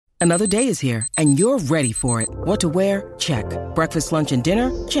Another day is here, and you're ready for it. What to wear? Check. Breakfast, lunch, and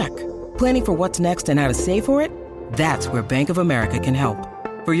dinner? Check. Planning for what's next and how to save for it? That's where Bank of America can help.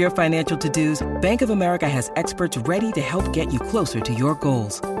 For your financial to-dos, Bank of America has experts ready to help get you closer to your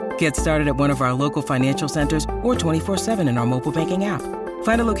goals. Get started at one of our local financial centers or 24/7 in our mobile banking app.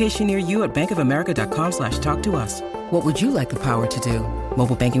 Find a location near you at bankofamerica.com/talktous. What would you like the power to do?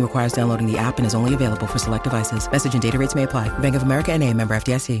 Mobile banking requires downloading the app and is only available for select devices. Message and data rates may apply. Bank of America N.A., member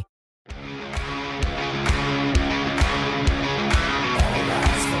FDIC.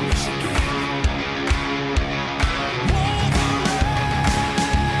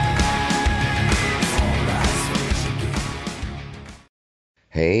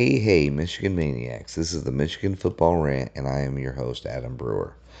 Hey, Michigan Maniacs. This is the Michigan Football Rant, and I am your host, Adam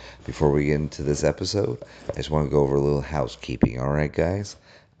Brewer. Before we get into this episode, I just want to go over a little housekeeping. All right, guys?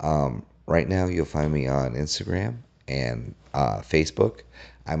 Right now, you'll find me on Instagram and Facebook.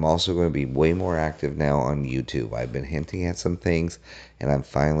 I'm also going to be way more active now on YouTube. I've been hinting at some things, and I'm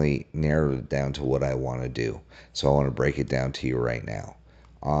finally narrowed it down to what I want to do. So I want to break it down to you right now.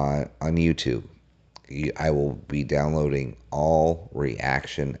 On YouTube, I will be downloading all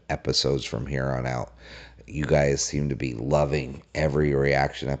reaction episodes from here on out. You guys seem to be loving every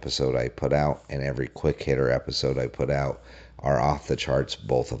reaction episode I put out, and every quick hitter episode I put out are off the charts,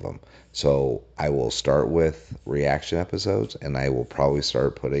 both of them. So I will start with reaction episodes, and I will probably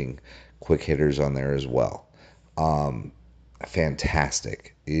start putting quick hitters on there as well.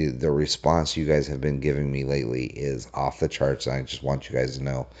 Fantastic. The response you guys have been giving me lately is off the charts, and I just want you guys to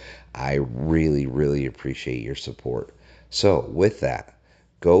know I really, really appreciate your support. So with that,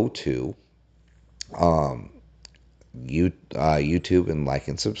 go to YouTube and like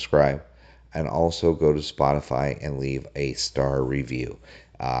and subscribe, and also go to Spotify and leave a star review.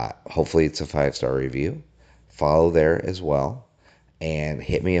 Hopefully it's a 5-star review. Follow there as well, and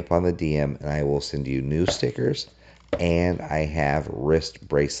hit me up on the DM, and I will send you new stickers. And I have wrist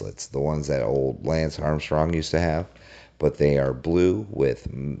bracelets, the ones that old Lance Armstrong used to have, but they are blue with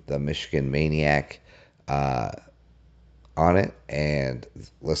the Michigan Maniac on it. And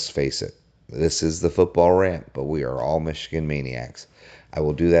let's face it, this is the football rant, but we are all Michigan Maniacs. I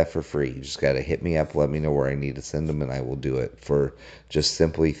will do that for free. You just got to hit me up, let me know where I need to send them, and I will do it for just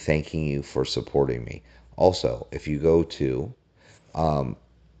simply thanking you for supporting me. Also, if you go to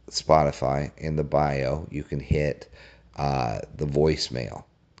Spotify, in the bio, you can hit the voicemail.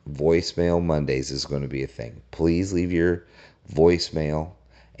 Voicemail Mondays is going to be a thing. Please leave your voicemail,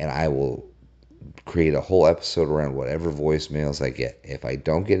 and I will create a whole episode around whatever voicemails I get. If I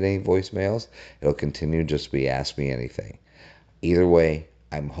don't get any voicemails, it'll continue just to be Ask Me Anything. Either way,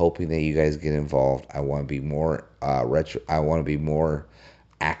 I'm hoping that you guys get involved. I want to be more I want to be more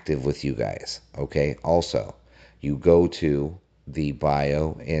active with you guys. Okay. Also, you go to the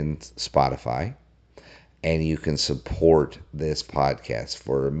bio in Spotify, and you can support this podcast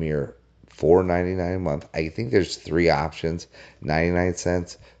for a mere $4.99 a month. I think there's 3 options: 99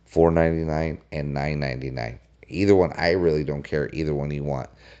 cents, $4.99, and $9.99. Either one, I really don't care. Either one you want.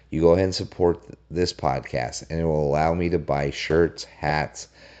 You go ahead and support this podcast, and it will allow me to buy shirts, hats,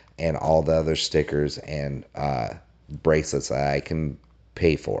 and all the other stickers and bracelets that I can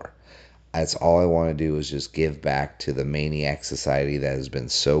pay for. That's all I want to do, is just give back to the Maniac Society that has been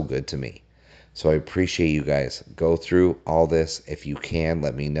so good to me. So I appreciate you guys. Go through all this. If you can,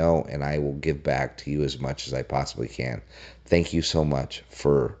 let me know, and I will give back to you as much as I possibly can. Thank you so much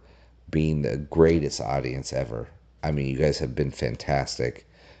for being the greatest audience ever. I mean, you guys have been fantastic.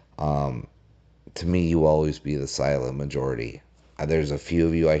 To me, you will always be the silent majority. There's a few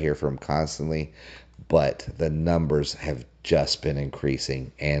of you I hear from constantly, but the numbers have just been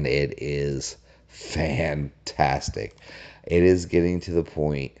increasing, and it is fantastic. It is getting to the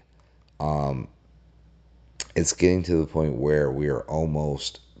point. It's getting to the point where we are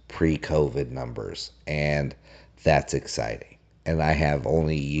almost pre-COVID numbers, and that's exciting. And I have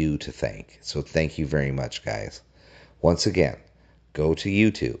only you to thank. So thank you very much, guys. Once again, go to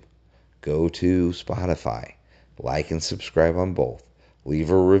YouTube, go to Spotify, like and subscribe on both,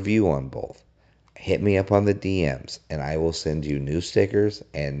 leave a review on both. Hit me up on the DMs, and I will send you new stickers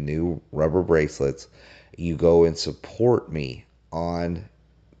and new rubber bracelets. You go and support me on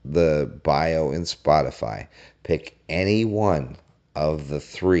the bio in Spotify. Pick any one of the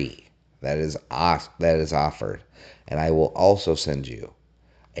 3 that is offered, and I will also send you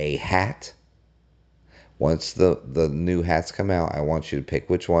a hat. Once the new hats come out, I want you to pick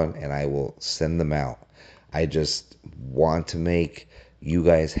which one, and I will send them out. I just want to make you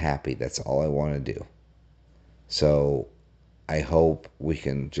guys happy. That's all I want to do. So I hope we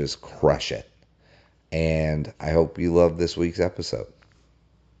can just crush it. And I hope you love this week's episode.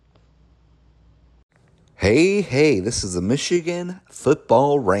 Hey, this is the Michigan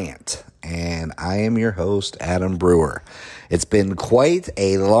Football Rant, and I am your host, Adam Brewer. It's been quite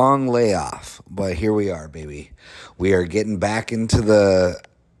a long layoff, but here we are, baby. We are getting back into the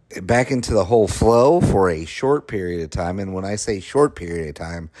whole flow for a short period of time, and when I say short period of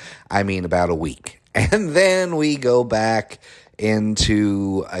time, I mean about a week. And then we go back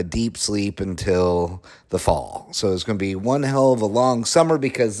into a deep sleep until the fall. So it's going to be one hell of a long summer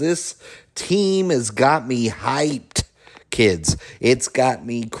because this team has got me hyped, kids. It's got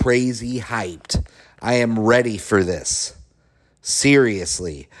me crazy hyped. I am ready for this.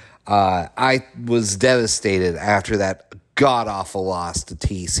 Seriously. I was devastated after that god-awful loss to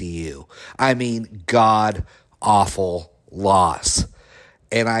TCU. I mean, god-awful loss.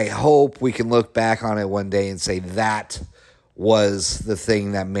 And I hope we can look back on it one day and say that was the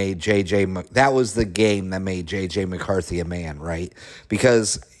thing that made that was the game that made J.J. McCarthy a man, right?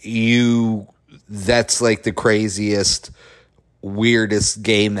 Because that's like the craziest, weirdest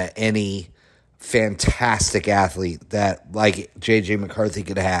game that any fantastic athlete that like J.J. McCarthy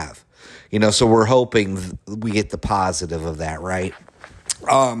could have. So we're hoping we get the positive of that, right?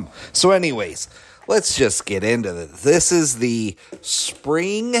 So anyways, let's just get into this. This is the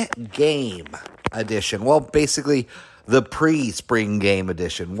spring game edition. Well, basically the pre-spring game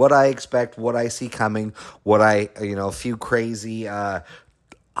edition. What I expect, what I see coming, a few crazy,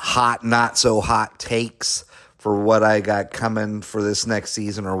 hot, not so hot takes for what I got coming for this next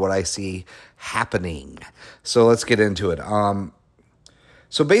season or what I see happening. So let's get into it.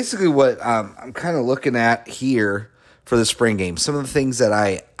 So basically what I'm kind of looking at here for the spring game, some of the things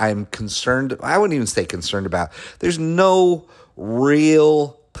that I'm concerned, I wouldn't even say concerned about. There's no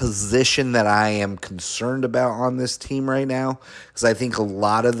real position that I am concerned about on this team right now because I think a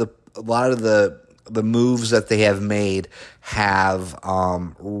lot of the moves that they have made have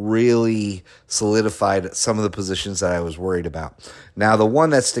really solidified some of the positions that I was worried about. Now, the one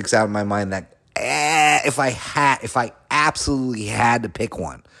that sticks out in my mind that if I absolutely had to pick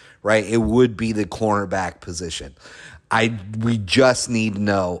one, right, it would be the cornerback position. We just need to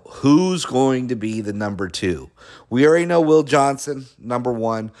know who's going to be the number 2. We already know Will Johnson, number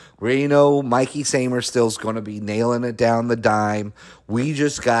 1. We already know Mikey Samer still's going to be nailing it down the dime. We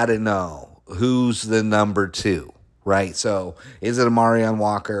just got to know who's the number 2, right? So is it Amarion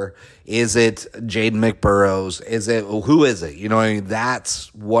Walker? Is it Jaden McBurrows? Who is it?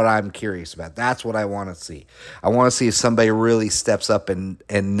 That's what I'm curious about. That's what I want to see. I want to see if somebody really steps up and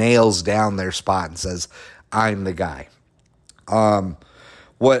nails down their spot and says, I'm the guy.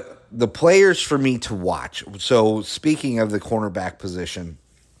 What the players for me to watch. So speaking of the cornerback position,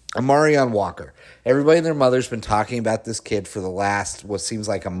 Amarion Walker. Everybody and their mother's been talking about this kid for the last, what seems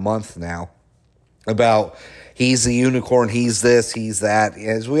like a month now, about he's a unicorn, he's this, he's that.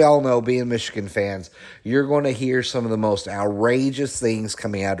 As we all know, being Michigan fans, you're going to hear some of the most outrageous things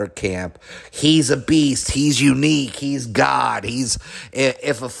coming out of camp. He's a beast, he's unique, he's God,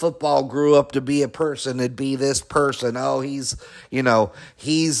 if a football grew up to be a person, it'd be this person. Oh, he's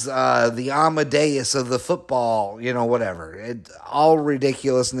the Amadeus of the football, whatever. All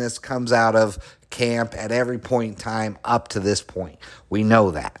ridiculousness comes out of camp at every point in time up to this point. We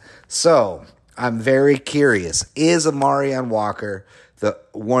know that. So I'm very curious. Is Amarion Walker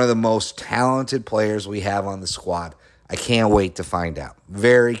one of the most talented players we have on the squad? I can't wait to find out.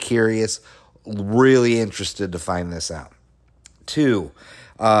 Very curious. Really interested to find this out. 2,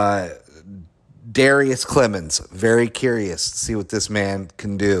 Darius Clemens. Very curious to see what this man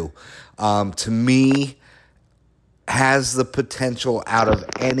can do. To me, has the potential out of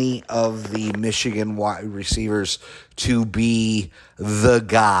any of the Michigan wide receivers to be the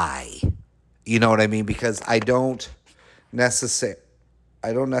guy. You know what I mean? Because I don't necessarily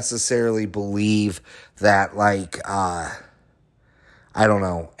believe that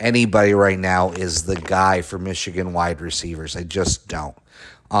anybody right now is the guy for Michigan wide receivers. I just don't.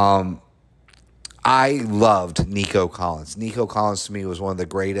 I loved Nico Collins. Nico Collins to me was one of the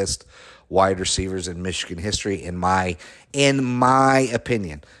greatest wide receivers in Michigan history in my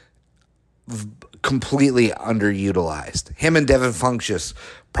opinion. Completely underutilized. Him and Devin Funchess,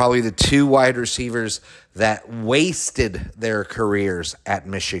 probably the 2 wide receivers that wasted their careers at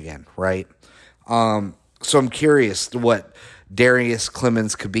Michigan, right? So I'm curious what Darius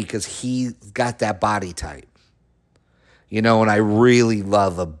Clemens could be because he got that body type. And I really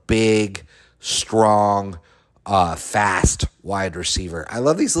love a big, strong, fast wide receiver. I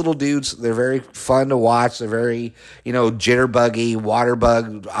love these little dudes. They're very fun to watch. They're very, jitterbuggy, water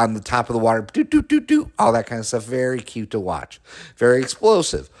bug on the top of the water, all that kind of stuff. Very cute to watch. Very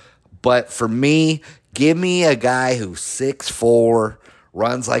explosive. But for me, give me a guy who's 6'4",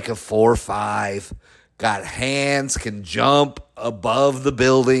 runs like a 4.5, got hands, can jump above the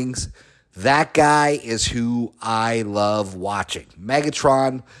buildings. That guy is who I love watching.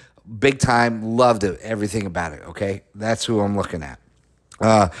 Megatron, big time, loved it, everything about it, okay? That's who I'm looking at.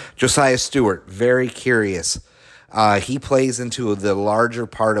 Josiah Stewart, very curious. He plays into the larger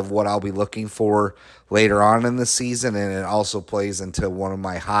part of what I'll be looking for later on in the season, and it also plays into one of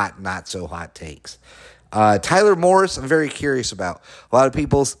my hot, not so hot takes. Tyler Morris, I'm very curious about. A lot of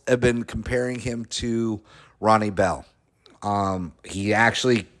people have been comparing him to Ronnie Bell. He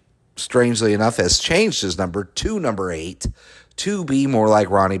actually, strangely enough, has changed his number to number 8 to be more like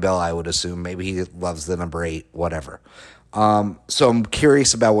Ronnie Bell, I would assume. Maybe he loves the number 8, whatever. So I'm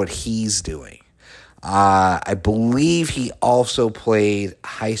curious about what he's doing. I believe he also played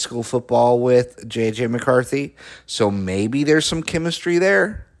high school football with J.J. McCarthy, so maybe there's some chemistry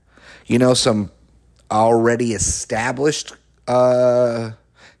there. Some already established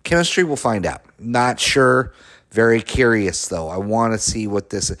chemistry. We'll find out. Not sure. Very curious, though. I want to see what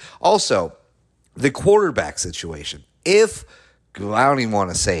this is. Also, the quarterback situation. I don't even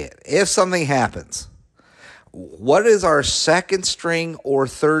want to say it. If something happens, what is our second string or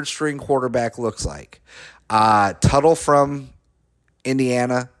third string quarterback looks like? Tuttle from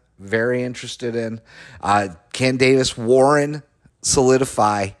Indiana, very interested in. Can Davis Warren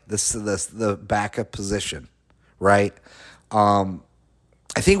solidify the backup position, right? I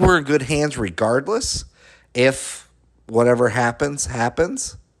think we're in good hands regardless. If whatever happens.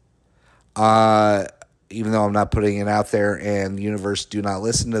 Even though I'm not putting it out there, and the universe, do not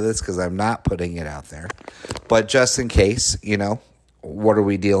listen to this because I'm not putting it out there. But just in case, what are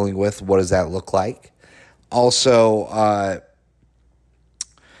we dealing with? What does that look like? Also,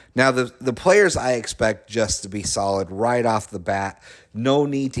 now the players I expect just to be solid right off the bat, no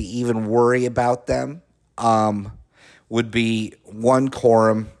need to even worry about them, would be 1,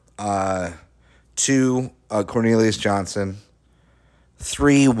 Corum, 2, Cornelius Johnson,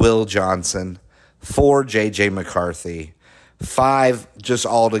 3, Will Johnson, 4, J.J. McCarthy, 5, just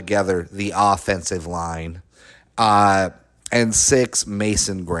altogether, the offensive line, and 6,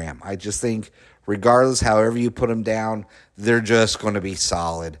 Mason Graham. I just think regardless, however you put them down, they're just going to be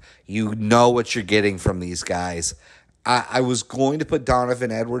solid. You know what you're getting from these guys. I was going to put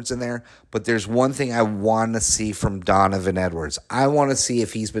Donovan Edwards in there, but there's one thing I want to see from Donovan Edwards. I want to see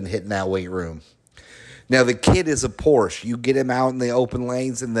if he's been hitting that weight room. Now, the kid is a Porsche. You get him out in the open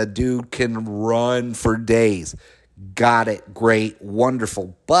lanes, and the dude can run for days. Got it. Great.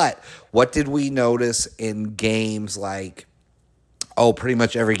 Wonderful. But what did we notice in games like, pretty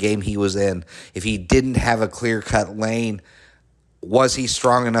much every game he was in? If he didn't have a clear-cut lane, was he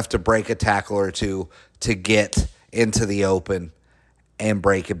strong enough to break a tackle or two to get into the open and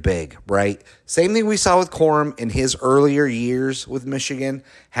break it big, right? Same thing we saw with Corum in his earlier years with Michigan.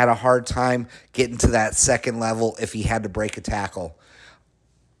 Had a hard time getting to that second level if he had to break a tackle.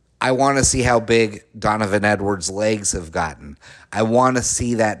 I want to see how big Donovan Edwards' legs have gotten. I want to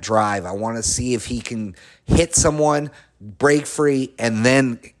see that drive. I want to see if he can hit someone, break free, and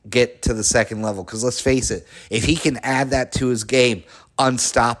then get to the second level. Because let's face it, if he can add that to his game,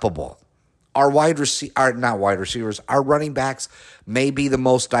 unstoppable. Our running backs may be the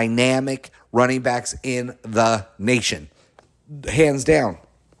most dynamic running backs in the nation, hands down.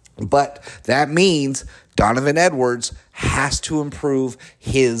 But that means Donovan Edwards has to improve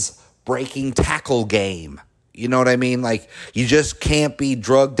his breaking tackle game. You know what I mean? Like, you just can't be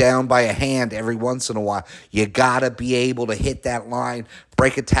drugged down by a hand every once in a while. You got to be able to hit that line,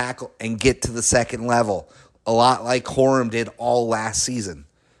 break a tackle, and get to the second level. A lot like Corum did all last season.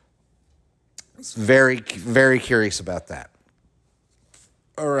 Very, very curious about that.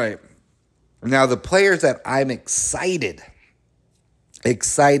 All right. Now, the players that I'm excited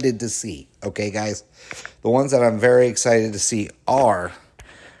to see, okay, guys? The ones that I'm very excited to see are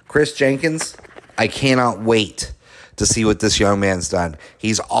Chris Jenkins. I cannot wait to see what this young man's done.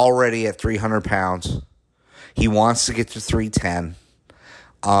 He's already at 300 pounds. He wants to get to 310.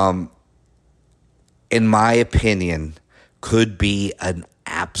 In my opinion, could be an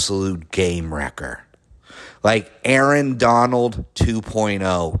absolute game wrecker. Like Aaron Donald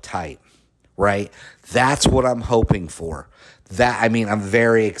 2.0 type, right? That's what I'm hoping for. I'm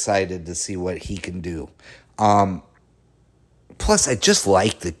very excited to see what he can do. Plus, I just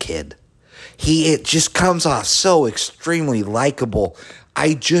like the kid. It just comes off so extremely likable.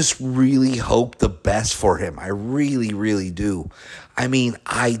 I just really hope the best for him. I really, really do.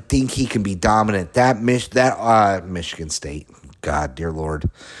 I think he can be dominant. That Michigan State, God, dear Lord,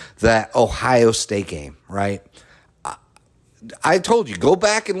 that Ohio State game, right? I told you, go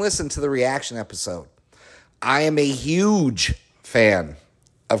back and listen to the reaction episode. I am a huge fan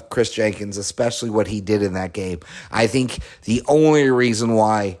of Chris Jenkins, especially what he did in that game. I think the only reason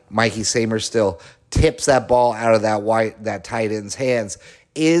why Mikey Samerstill tips that ball out of that tight end's hands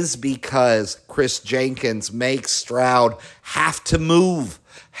is because Chris Jenkins makes Stroud have to move,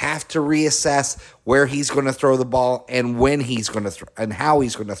 have to reassess where he's going to throw the ball and when he's going to and how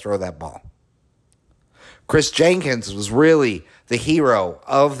he's going to throw that ball. Chris Jenkins was really the hero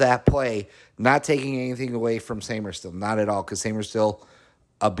of that play, not taking anything away from Samerstill, not at all, because Samerstill,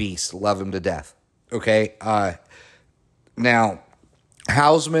 a beast, love him to death. Okay, now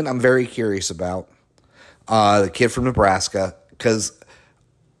Hausman, I'm very curious about the kid from Nebraska, because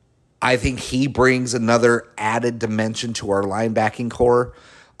I think he brings another added dimension to our linebacking core.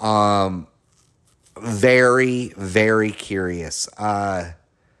 Very, very curious.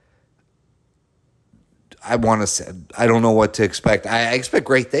 I want to say, I don't know what to expect. I expect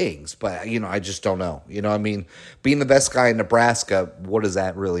great things, but, I just don't know. Being the best guy in Nebraska, what does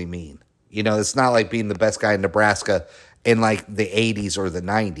that really mean? It's not like being the best guy in Nebraska in like the 80s or the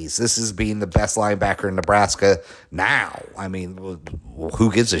 90s. This is being the best linebacker in Nebraska now.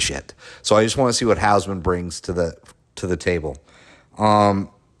 Who gives a shit? So I just want to see what Hausman brings to the table.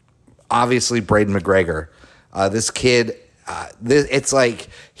 Obviously, Braden McGregor. This kid, it's like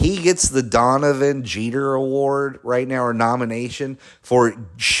he gets the Donovan Jeter Award right now, or nomination for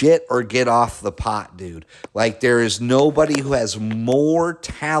shit or get off the pot, dude. Like, there is nobody who has more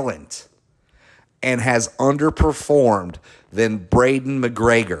talent and has underperformed than Braden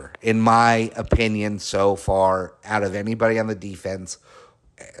McGregor, in my opinion, so far, out of anybody on the defense.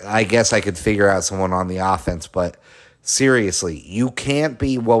 I guess I could figure out someone on the offense, but seriously, you can't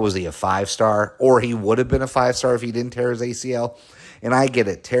be, what was he, a 5-star? Or he would have been a 5-star if he didn't tear his ACL. And I get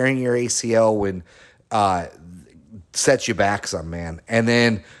it, tearing your ACL when sets you back some, man. And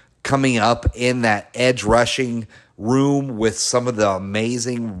then coming up in that edge rushing room with some of the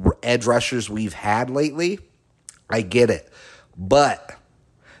amazing edge rushers we've had lately, I get it. But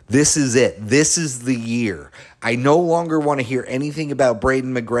this is it. This is the year. I no longer want to hear anything about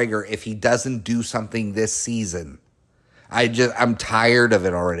Braden McGregor if he doesn't do something this season. I'm tired of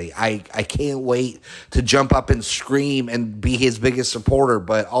it already. I can't wait to jump up and scream and be his biggest supporter,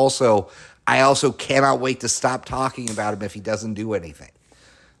 but I also cannot wait to stop talking about him if he doesn't do anything.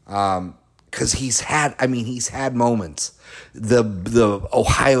 Because he's had moments. The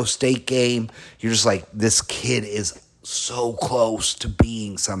Ohio State game, you're just like, this kid is so close to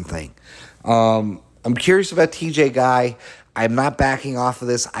being something. I'm curious about TJ Guy. I'm not backing off of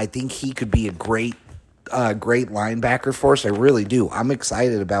this. I think he could be a great linebacker for us. I really do. I'm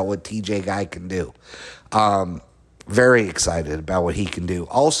excited about what TJ Guy can do. Very excited about what he can do.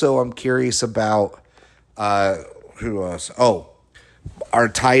 Also, I'm curious about who else? Oh, our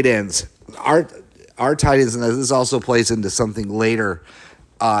tight ends. Our tight ends, and this also plays into something later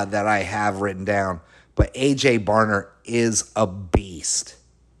that I have written down. But AJ Barner is a beast.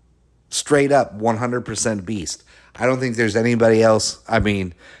 Straight up 100% beast. I don't think there's anybody else.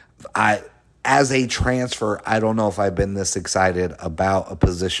 As a transfer, I don't know if I've been this excited about a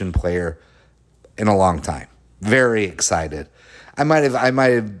position player in a long time. Very excited. I might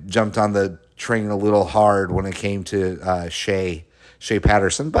have jumped on the train a little hard when it came to Shea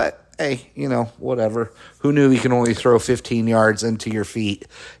Patterson, but hey, whatever. Who knew he can only throw 15 yards into your feet,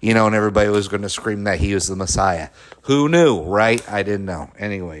 and everybody was going to scream that he was the Messiah. Who knew, right? I didn't know.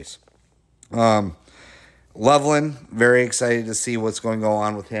 Anyways, Loveland, very excited to see what's going to go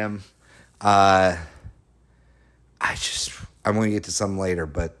on with him. I'm going to get to some later,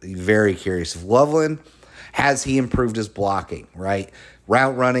 but very curious. If Loveland, has he improved his blocking, right?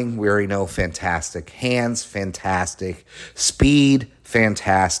 Route running, we already know, fantastic. Hands, fantastic. Speed,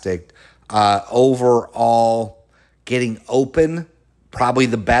 fantastic. Overall, getting open, probably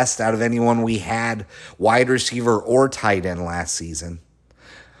the best out of anyone we had, wide receiver or tight end last season.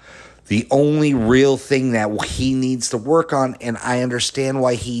 The only real thing that he needs to work on, and I understand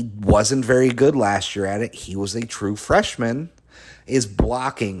why he wasn't very good last year at it, he was a true freshman, is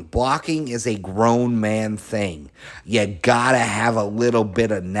blocking. Blocking is a grown man thing. You gotta have a little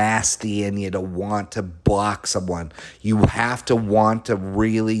bit of nasty in you to want to block someone. You have to want to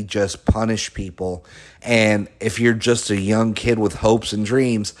really just punish people. And if you're just a young kid with hopes and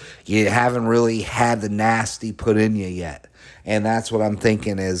dreams, you haven't really had the nasty put in you yet. And that's what I'm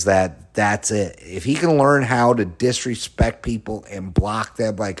thinking, is that's it. If he can learn how to disrespect people and block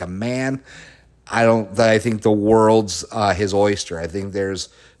them like a man, I think the world's his oyster. I think there's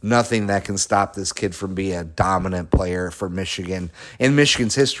nothing that can stop this kid from being a dominant player for Michigan in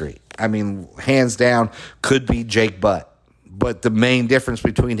Michigan's history. Hands down, could be Jake Butt. But the main difference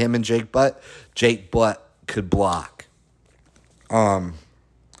between him and Jake Butt could block.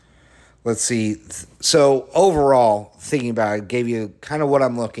 let's see. So overall, thinking about it, gave you kind of what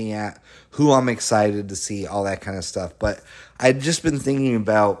I'm looking at, who I'm excited to see, all that kind of stuff. But I'd just been thinking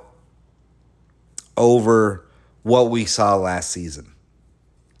about over what we saw last season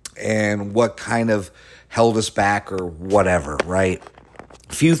and what kind of held us back or whatever, right?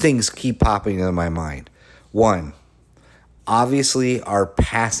 A few things keep popping into my mind. One, obviously our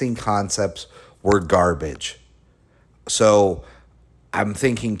passing concepts were garbage. So I'm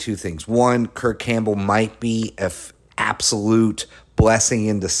thinking two things. One, Kirk Campbell might be an absolute blessing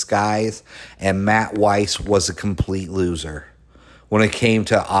in disguise, and Matt Weiss was a complete loser when it came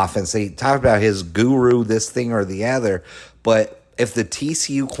to offense. They talked about his guru, this thing or the other, but if the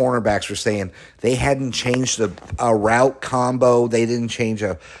TCU cornerbacks were saying they hadn't changed a route combo, they didn't change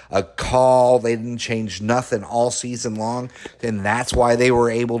a call, they didn't change nothing all season long, then that's why they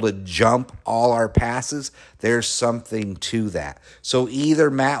were able to jump all our passes. There's something to that. So either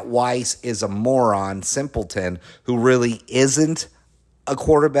Matt Weiss is a moron, simpleton, who really isn't a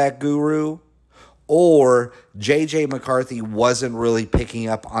quarterback guru, or J.J. McCarthy wasn't really picking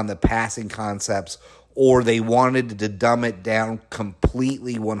up on the passing concepts, or they wanted to dumb it down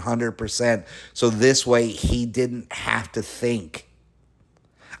completely 100%, so this way he didn't have to think.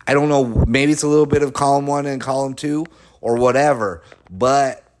 I don't know, maybe it's a little bit of column 1 and column 2 or whatever,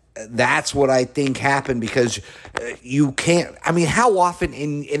 but that's what I think happened, because you can't, I mean, how often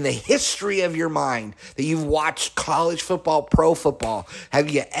in the history of your mind that you've watched college football, pro football, have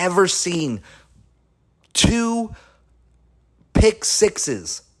you ever seen 2 pick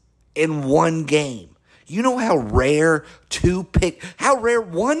sixes in one game? You know how rare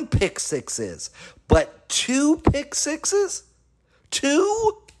one pick six is, but 2 pick sixes?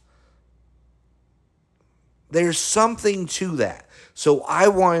 2? There's something to that. So I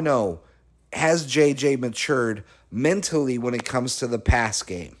want to know, has JJ matured mentally when it comes to the pass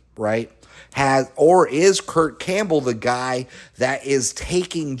game, right? Or is Kirk Campbell the guy that is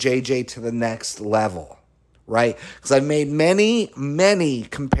taking JJ to the next level, right? Because I've made many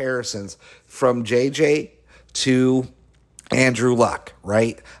comparisons from JJ to Andrew Luck,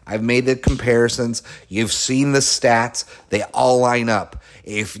 right? I've made the comparisons. You've seen the stats. They all line up.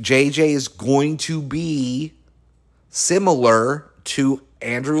 If JJ is going to be similar to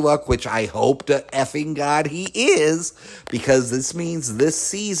Andrew Luck, which I hope to effing God he is, because this means this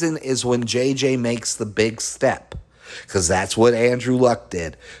season is when JJ makes the big step, because that's what Andrew Luck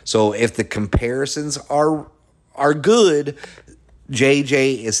did. So if the comparisons are good,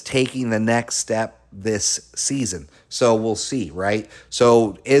 JJ is taking the next step this season. So we'll see, right?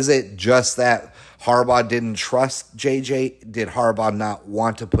 So is it just that Harbaugh didn't trust JJ? Did Harbaugh not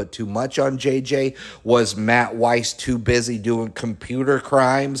want to put too much on JJ? Was Matt Weiss too busy doing computer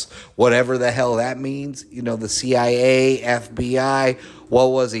crimes? Whatever the hell that means. You know, the CIA, FBI.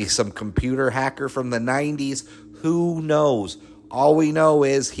 What was he? Some computer hacker from the 90s? Who knows? All we know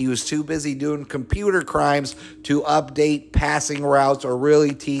is he was too busy doing computer crimes to update passing routes or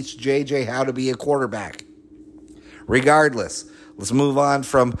really teach JJ how to be a quarterback. Regardless, let's move on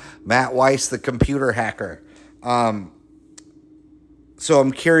from Matt Weiss, the computer hacker. So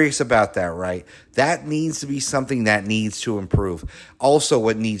I'm curious about that, right? That needs to be something that needs to improve. Also,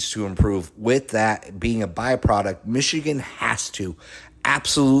 what needs to improve with that being a byproduct, Michigan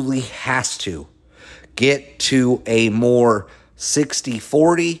absolutely has to get to a more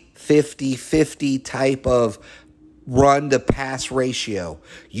 60-40, 50-50 type of run-to-pass ratio.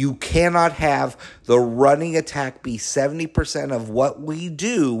 You cannot have the running attack be 70% of what we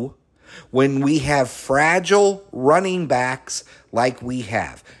do when we have fragile running backs like we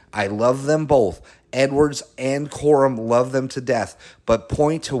have. I love them both. Edwards and Corum, love them to death. But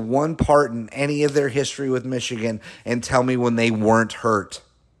point to one part in any of their history with Michigan and tell me when they weren't hurt.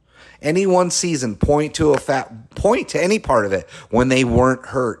 Any one season, point to any part of it when they weren't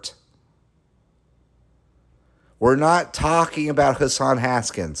hurt. We're not talking about Hassan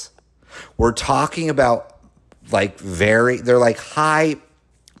Haskins. We're talking about they're like high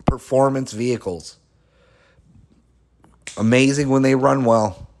performance vehicles. Amazing when they run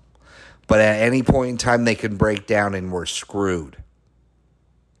well, but at any point in time they can break down and we're screwed.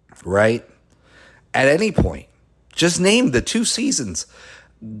 Right? At any point. Just name the 2 seasons.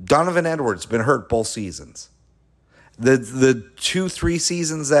 Donovan Edwards been hurt both seasons. The 2-3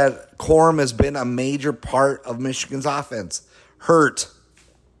 seasons that Corum has been a major part of Michigan's offense, hurt.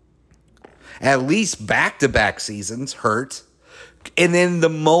 At least back-to-back seasons, hurt. And then the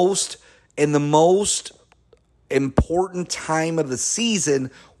most important time of the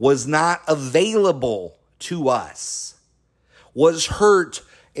season was not available to us. Was hurt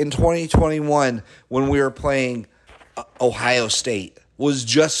in 2021 when we were playing Ohio State. was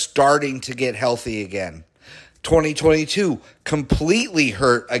just starting to get healthy again. 2022, completely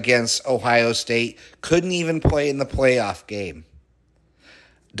hurt against Ohio State, couldn't even play in the playoff game.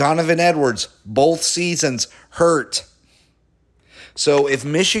 Donovan Edwards, both seasons, hurt. So if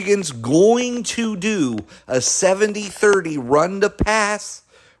Michigan's going to do a 70-30 run-to-pass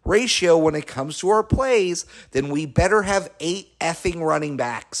ratio when it comes to our plays, then we better have 8 effing running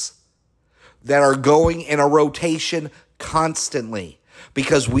backs that are going in a rotation constantly,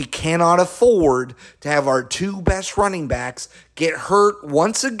 because we cannot afford to have our 2 best running backs get hurt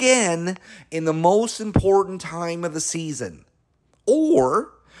once again in the most important time of the season.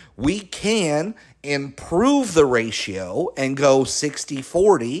 Or we can improve the ratio and go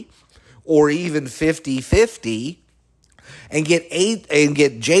 60-40 or even 50-50 and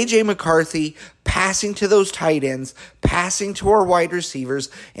get J.J. McCarthy passing to those tight ends, passing to our wide receivers,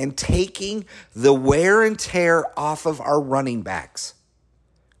 and taking the wear and tear off of our running backs.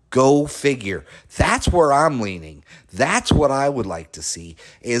 Go figure. That's where I'm leaning. That's what I would like to see,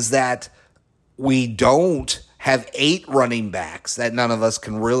 is that we don't have 8 running backs that none of us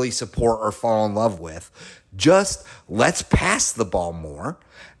can really support or fall in love with. Just let's pass the ball more,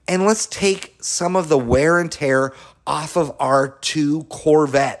 and let's take some of the wear and tear off of our 2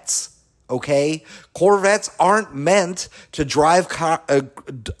 Corvettes. Okay? Corvettes aren't meant to drive cross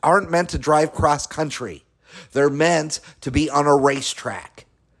country. They're meant to be on a racetrack.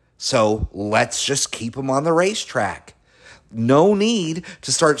 So let's just keep them on the racetrack. No need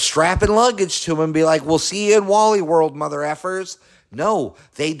to start strapping luggage to them and be like, we'll see you in Wally World, mother effers. No,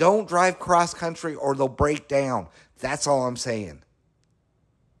 they don't drive cross country or they'll break down. That's all I'm saying.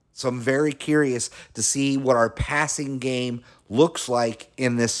 So I'm very curious to see what our passing game looks like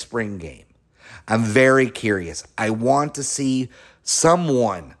in this spring game. I'm very curious. I want to see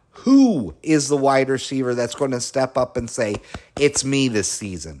someone who is the wide receiver that's going to step up and say, it's me this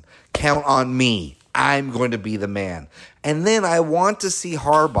season. Count on me. I'm going to be the man. And then I want to see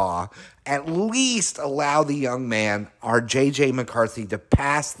Harbaugh at least allow the young man, our J.J. McCarthy, to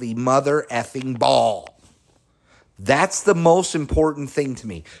pass the mother effing ball. That's the most important thing to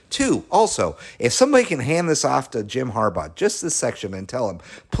me. 2, also, if somebody can hand this off to Jim Harbaugh, just this section, and tell him,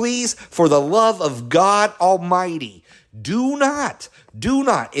 please, for the love of God Almighty, do not,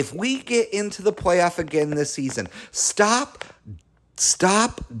 if we get into the playoff again this season, stop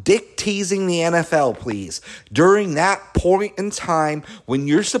dick teasing the NFL, please. During that point in time when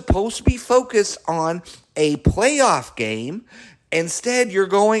you're supposed to be focused on a playoff game, instead you're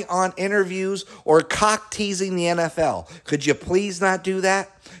going on interviews or cock teasing the NFL. Could you please not do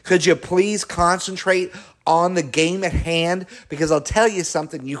that? Could you please concentrate on the game at hand? Because I'll tell you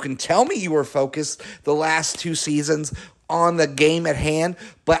something, you can tell me you were focused the last 2 seasons on the game at hand,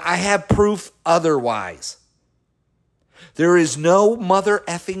 but I have proof otherwise. There is no mother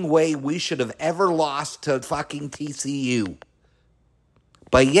effing way we should have ever lost to fucking TCU.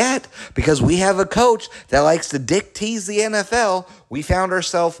 But yet, because we have a coach that likes to dick tease the NFL, we found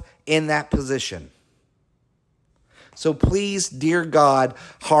ourselves in that position. So please, dear God,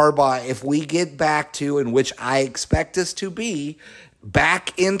 Harbaugh, if we get back to, in which I expect us to be,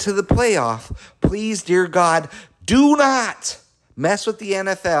 back into the playoff, please, dear God, do not mess with the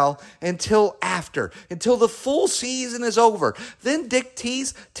NFL until the full season is over. Then dick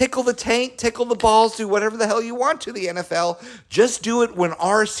tease, tickle the tank, tickle the balls, do whatever the hell you want to the NFL. Just do it when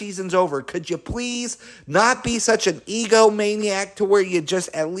our season's over. Could you please not be such an egomaniac to where you just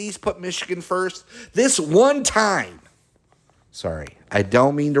at least put Michigan first this one time? Sorry, I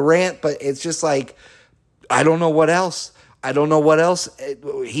don't mean to rant, but it's just like, I don't know what else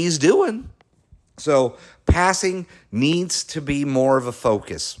he's doing. So passing needs to be more of a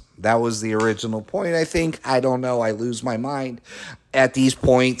focus. That was the original point, I think. I don't know. I lose my mind at these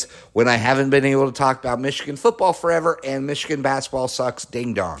points when I haven't been able to talk about Michigan football forever and Michigan basketball sucks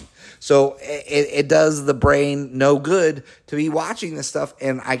ding dong. So it does the brain no good to be watching this stuff,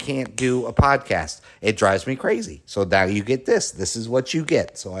 and I can't do a podcast. It drives me crazy. So now you get this. This is what you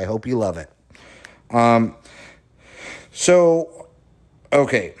get. So I hope you love it.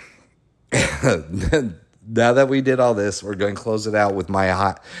 Okay. Now that we did all this, we're going to close it out with my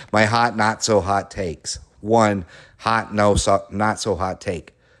hot, not so hot takes. One hot, not so hot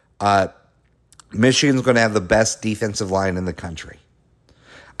take. Michigan's going to have the best defensive line in the country.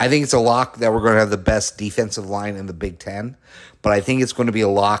 I think it's a lock that we're going to have the best defensive line in the Big Ten, but I think it's going to be a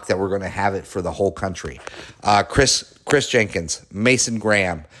lock that we're going to have it for the whole country. Chris Jenkins, Mason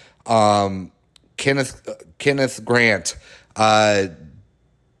Graham, Kenneth Grant,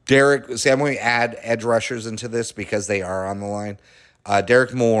 Derek. See, I'm going to add edge rushers into this because they are on the line.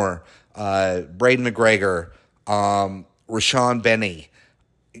 Derek Moore, Braden McGregor, Rashawn Benny,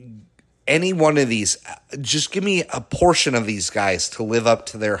 any one of these, just give me a portion of these guys to live up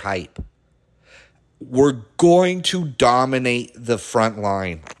to their hype. We're going to dominate the front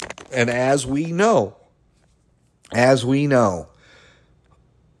line. And as we know,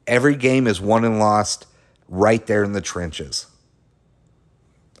 every game is won and lost right there in the trenches.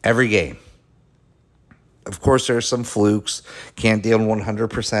 Every game. Of course, there are some flukes. Can't deal in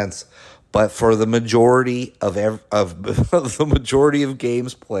 100%. But for the majority of the majority of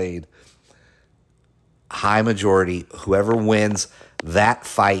games played, high majority, whoever wins that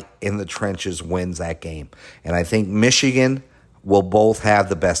fight in the trenches wins that game. And I think Michigan will both have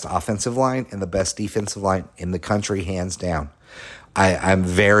the best offensive line and the best defensive line in the country, hands down. I'm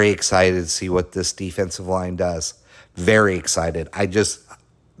very excited to see what this defensive line does. Very excited.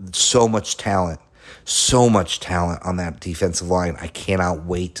 So much talent on that defensive line. I cannot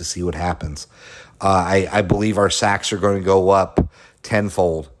wait to see what happens. I believe our sacks are going to go up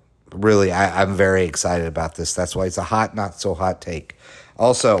tenfold. Really, I'm very excited about this. That's why it's a hot, not so hot take.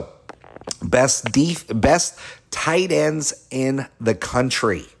 Also, best tight ends in the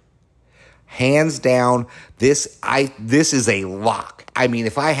country. Hands down, this is a lock. I mean,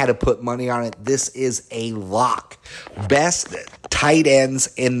 if I had to put money on it, this is a lock. Best tight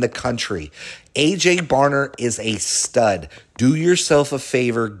ends in the country. A.J. Barner is a stud. Do yourself a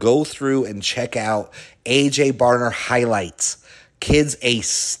favor, go through and check out A.J. Barner highlights. Kid's a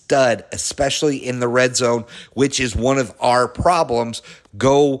stud, especially in the red zone, which is one of our problems.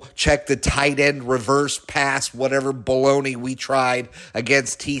 Go check the tight end reverse pass, whatever baloney we tried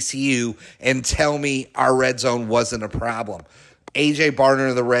against TCU, and tell me our red zone wasn't a problem. A.J. Barner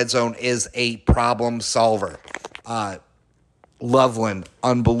in the red zone is a problem solver. Loveland,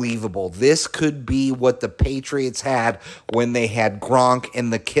 unbelievable. This could be what the Patriots had when they had Gronk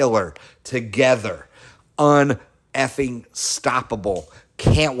and the Killer together. Effing stoppable.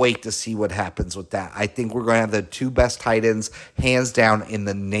 Can't wait to see what happens with that. I think we're going to have the two best tight ends hands down in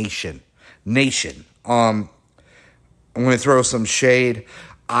the nation. I'm going to throw some shade.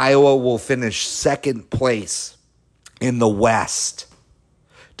 Iowa will finish second place in the West.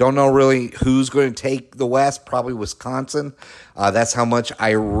 Don't know really who's going to take the West. Probably Wisconsin. That's how much I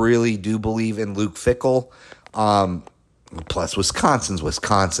really do believe in Luke Fickell. Plus, Wisconsin's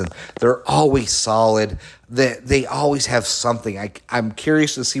Wisconsin. They're always solid. They always have something. I'm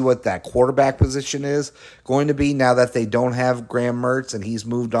curious to see what that quarterback position is going to be now that they don't have Graham Mertz and he's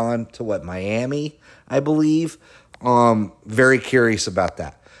moved on to Miami, I believe. Very curious about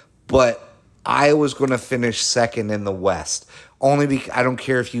that. But Iowa's going to finish second in the West. Only because I don't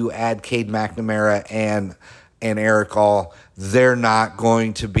care if you add Cade McNamara and Eric All, they're not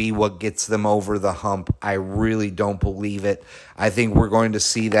going to be what gets them over the hump. I really don't believe it. I think we're going to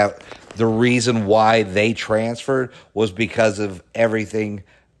see that the reason why they transferred was because of everything.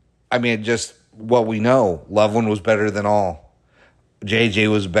 I mean, just what we know. Loveland was better than All. JJ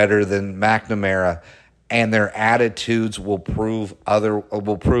was better than McNamara. And their attitudes will prove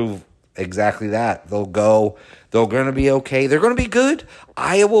exactly that. They're going to be okay. They're going to be good.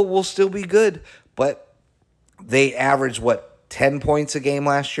 Iowa will still be good, but they averaged, 10 points a game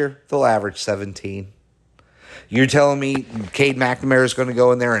last year? They'll average 17. You're telling me Cade McNamara is going to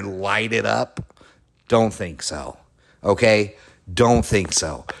go in there and light it up? Don't think so. Okay? Don't think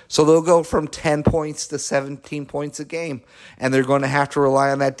so. So they'll go from 10 points to 17 points a game, and they're going to have to rely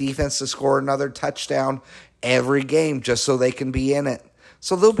on that defense to score another touchdown every game just so they can be in it.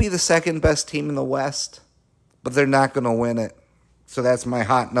 So they'll be the second best team in the West, but they're not going to win it. So that's my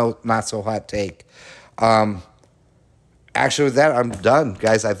hot note, not so hot take. Actually, with that, I'm done,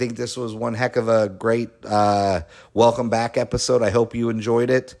 guys. I think this was one heck of a great welcome back episode. I hope you enjoyed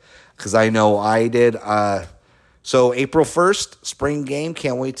it because I know I did. So April 1st, spring game.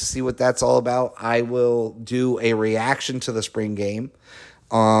 Can't wait to see what that's all about. I will do a reaction to the spring game,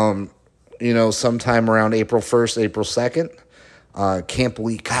 sometime around April 1st, April 2nd. Can't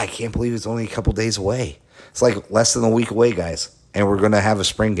believe it's only a couple days away. It's like less than a week away, guys, and we're going to have a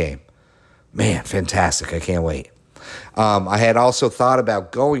spring game. Man, fantastic. I can't wait. I had also thought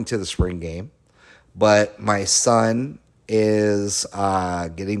about going to the spring game, but my son is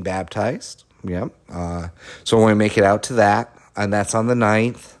getting baptized. Yep. So I'm going to make it out to that, and that's on the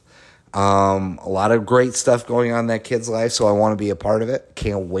 9th. A lot of great stuff going on in that kid's life, so I want to be a part of it.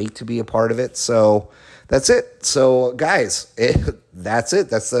 Can't wait to be a part of it. So that's it. So, guys, that's it.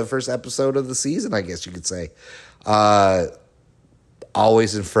 That's the first episode of the season, I guess you could say.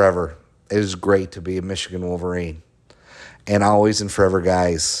 Always and forever, it is great to be a Michigan Wolverine. And always and forever,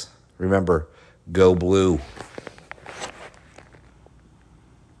 guys, remember, go blue.